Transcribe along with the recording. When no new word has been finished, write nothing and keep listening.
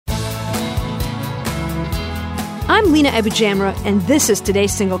I'm Lena Abujamra, and this is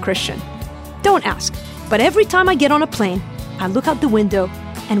Today's Single Christian. Don't ask, but every time I get on a plane, I look out the window,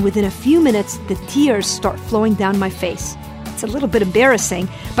 and within a few minutes, the tears start flowing down my face. It's a little bit embarrassing,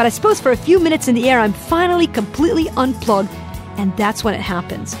 but I suppose for a few minutes in the air, I'm finally completely unplugged, and that's when it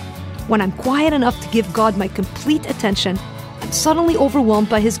happens. When I'm quiet enough to give God my complete attention, I'm suddenly overwhelmed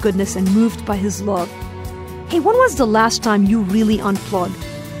by His goodness and moved by His love. Hey, when was the last time you really unplugged?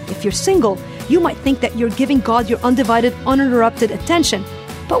 If you're single, you might think that you're giving God your undivided, uninterrupted attention.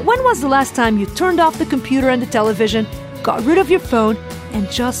 But when was the last time you turned off the computer and the television, got rid of your phone, and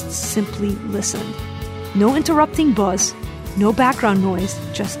just simply listened? No interrupting buzz, no background noise,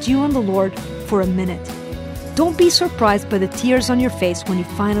 just you and the Lord for a minute. Don't be surprised by the tears on your face when you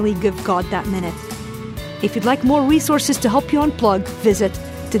finally give God that minute. If you'd like more resources to help you unplug, visit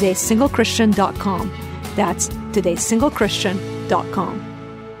todaysinglechristian.com. That's todaysinglechristian.com.